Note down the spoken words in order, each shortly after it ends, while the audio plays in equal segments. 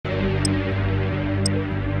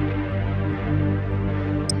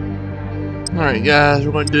Alright guys,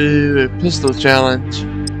 we're going to do a pistol challenge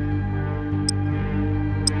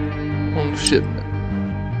on Shipment.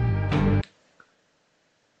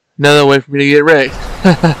 Another way for me to get wrecked.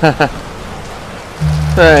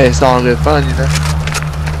 Hey, it's all good fun, you know.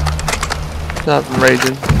 Not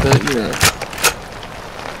raging, but you know.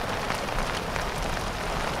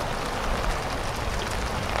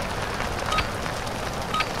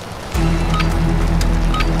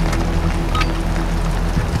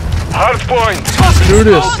 Hard point. Do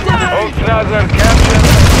this. Old Trazer captured.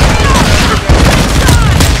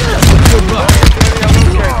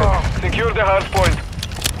 Secure the hard point.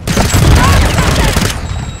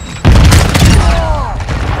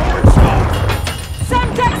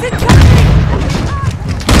 Semtex incoming.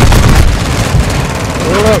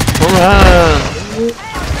 Hold up, hold on.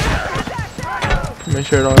 Make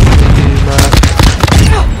sure it all is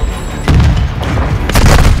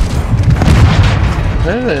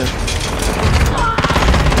Hey.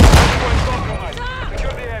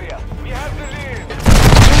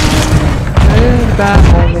 And back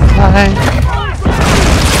on the line.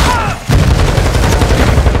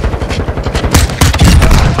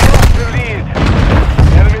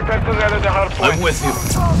 Enemy personnel at the hard point. I'm with you.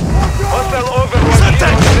 Hostile overwatch.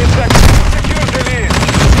 Secure the lead.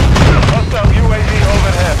 Hostile UAV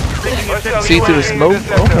overhead. See through the smoke?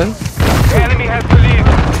 Okay. Enemy has the lead.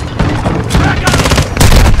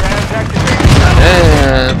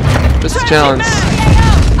 And this is a challenge.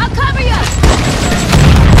 I'll cover you.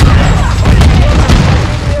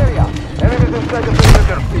 Enemies inside the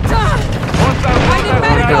perimeter. Enemy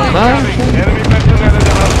personnel at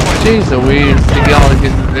the hard point. Jeez, so weird. The y'all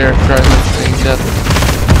get in there trying to think nothing.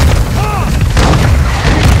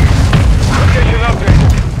 Location update.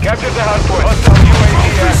 Capture the hard point. Hostile UAV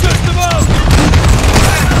active.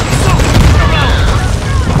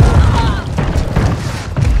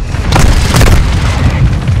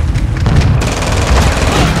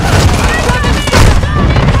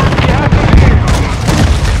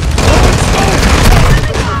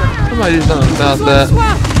 Somebody do something about that.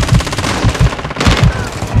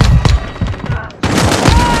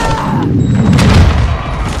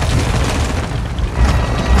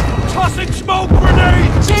 Tossing smoke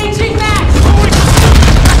grenade! Changing match.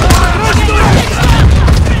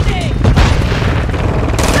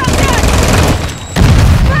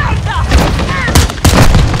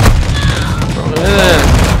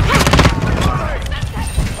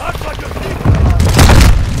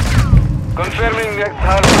 Confirming next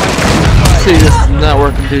hard point. See, this is not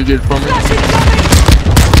working too good for me.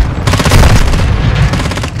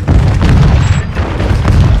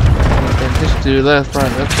 Okay, just do left,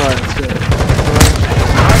 right, left, right.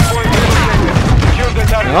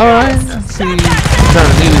 Alright, let's see. Trying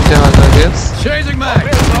to do the challenge, I guess. Chasing Mac!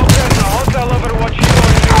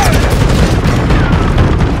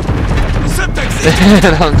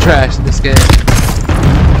 And I'm trash in this game.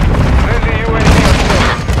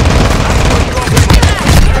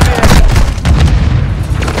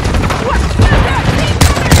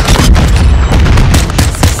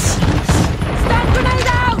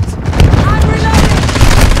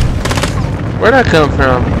 Where'd I come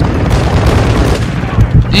from?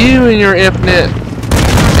 You and your infinite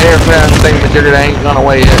aircraft thingamajigger that ain't gone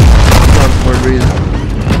away yet. For a reason.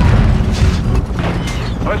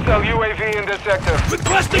 Hostile UAV in the sector.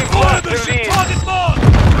 Requesting fire mission! Target mark!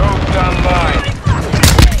 Go stand by.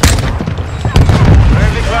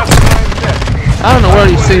 Friendly classified set. I don't know where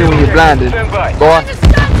you see when you're blinded, Stand by. boy.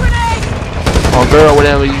 Or girl,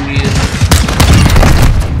 whatever you is.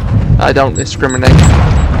 I don't discriminate.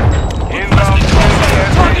 Inbound.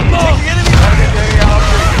 Target mark! Target area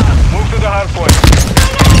upgrade. Move to the hard point.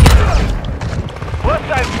 Left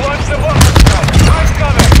side, launch the bomb. Nice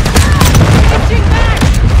coming. Changing match.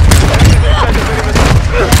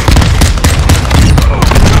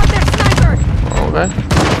 Okay.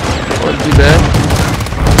 Wasn't too bad.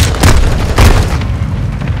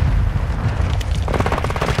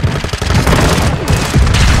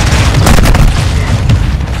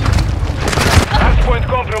 Point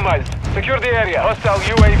compromised. Secure the area. Hostile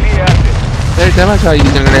UAV active. Every time I try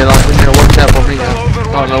using a grenade launcher, it works out for me. I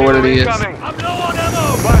don't know what it is. I'm low on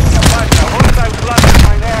ammo! Hostile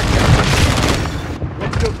flashlight active.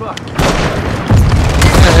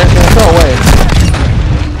 Go away.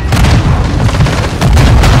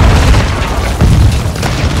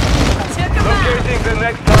 Locating the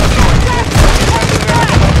next hard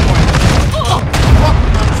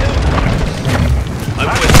I'm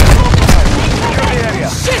with you. Secure the area.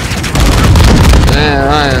 Man,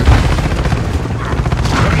 I am.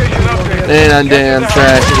 Location update. And I'm damn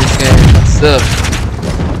trash in this game. I suck.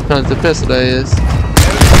 Tons of pistol that is.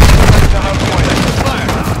 Enemy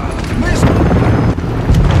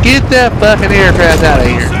Get that fucking aircraft out of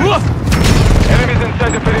here. Enemies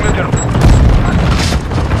inside the perimeter.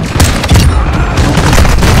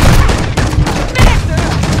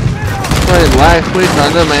 Probably live switch. I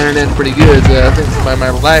know my internet's pretty good. So I think somebody might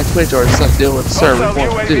have live switch or something deal with the server. Hostile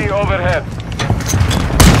UAV overhead.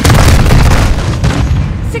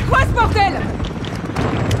 C'est quoi ce bordel?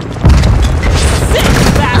 Sick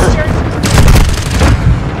bastard!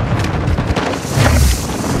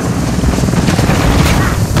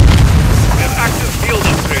 We have active field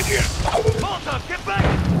upgrade here. Molotov, get back!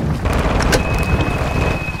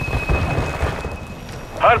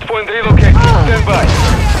 Hardpoint relocated. Stand by.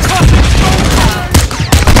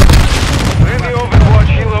 Friendly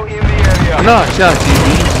Overwatch helo in the area. No, shot you.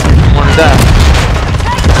 Wanna die.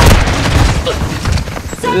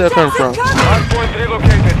 Where did that come from? Hardpoint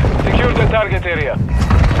relocated. Secure the target area.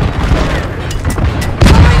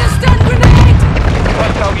 Throwing a stun grenade!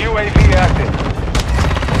 Hostile UAV active.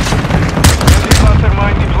 Friendly cluster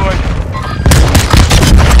mine deployed.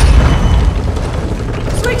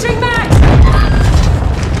 Switching back!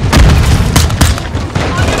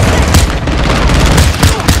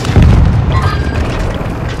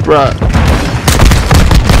 Right.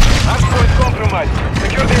 Hardpoint compromised.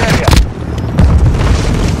 Secure the area.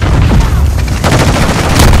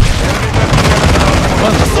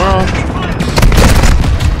 What's wrong?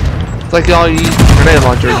 It's like y'all use grenade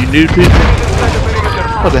launchers, you new people.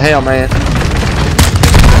 What the hell, man?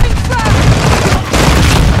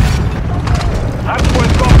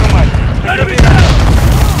 Hardpoint compromised. Secure the area.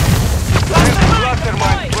 Cluster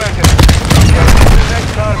mine planted. The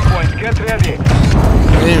next hardpoint. Get ready.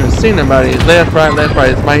 I didn't even see nobody. Left, right.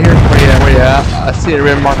 It's my here. Where you at? I see a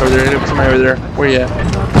red mark over there. There's somebody over there. Where you at?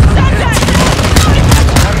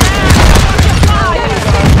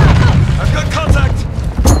 I've got contact!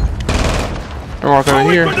 Red mark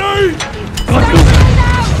over here. Grenade!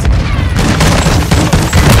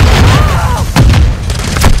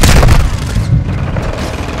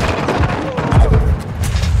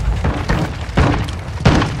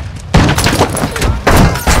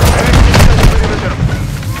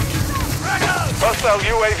 Hostile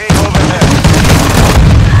UAV overhead.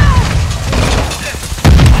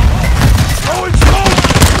 Throwing smoke!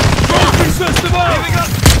 Trophy system out!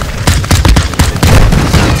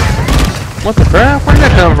 What the crap? Where'd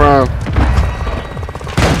that come from?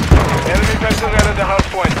 Enemy personnel at the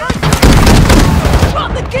hardpoint. Drop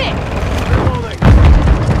the kick!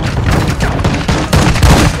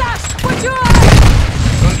 Flash! Put your eye!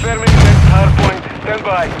 Confirming next hardpoint. Stand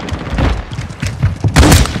by.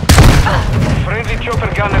 Friendly chopper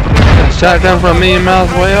gunner. Shotgun from a million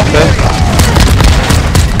miles away. Okay.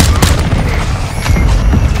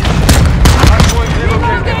 Hardpoint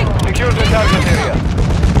relocated. Secure the target area.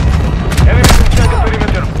 Enemies inside the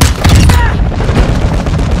perimeter.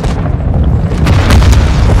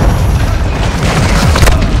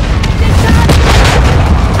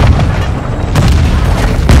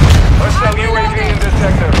 Hostile UAV in this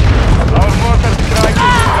sector. Our mortar strike is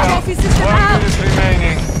down. Trophy system 1 out! minute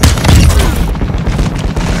remaining.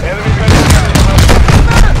 Enemy personnel in the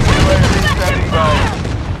hardpoint. UAV standing by.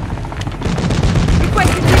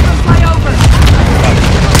 Requesting people fly over!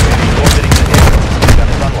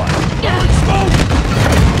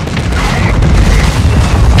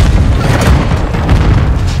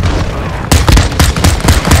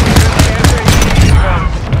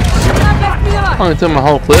 Only took my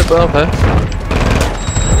whole clip. Okay.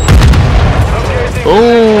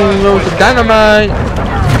 Oh, there was a dynamite.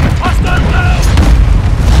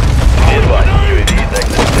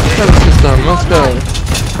 System. Let's go.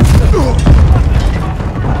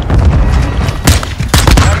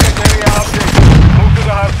 Target area update. Move to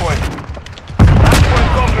the hardpoint. Hardpoint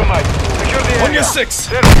compromised. Secure the area. On your 6!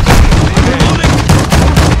 There. Reloading!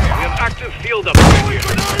 We have active field upgrade here.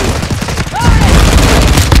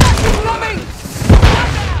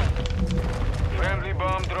 Friendly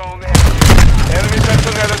bomb drone active. Enemy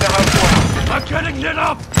personnel at the hardpoint. I'm getting lit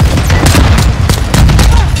up!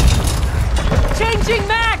 Changing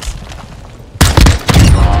max!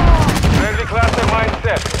 Friendly cluster mine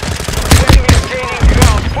set. Enemy is gaining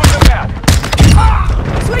ground. Put them back.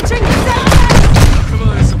 Switching to set! Come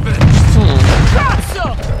on, it's a bitch. Drop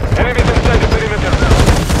some! Enemies inside the perimeter.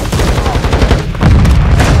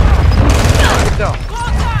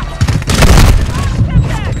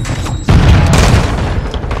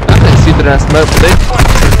 I didn't see that I smoke, but they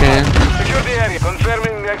sure can. Secure the area.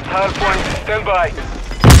 Confirming next hardpoint. Stand by.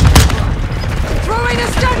 Throwing a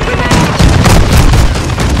stun grenade!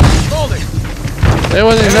 Holding! There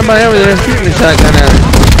wasn't nobody over there shooting the shotgun at it.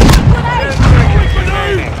 10 seconds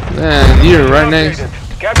remaining. Man, you're right next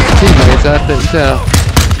Capture teammates. I couldn't tell.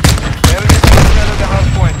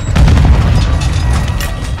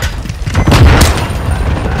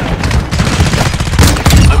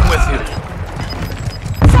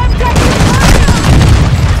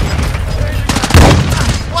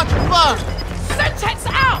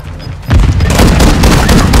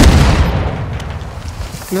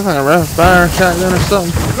 Nothing like a rough fire shotgun or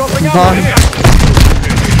something. Dropping Huh? ammo here.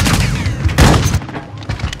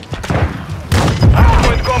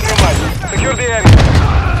 Point compromised. Secure the area.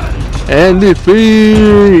 And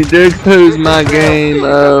defeat! There goes my game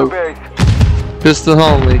of Base. pistol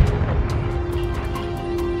only.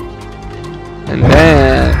 And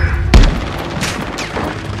that.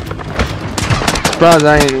 Surprised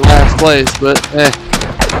I ain't in last place, but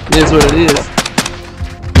it is what it is.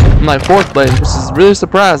 I'm like 4th place, which is really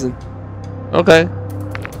surprising. Okay.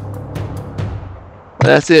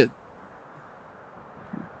 That's it.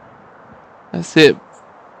 That's it.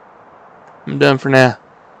 I'm done for now.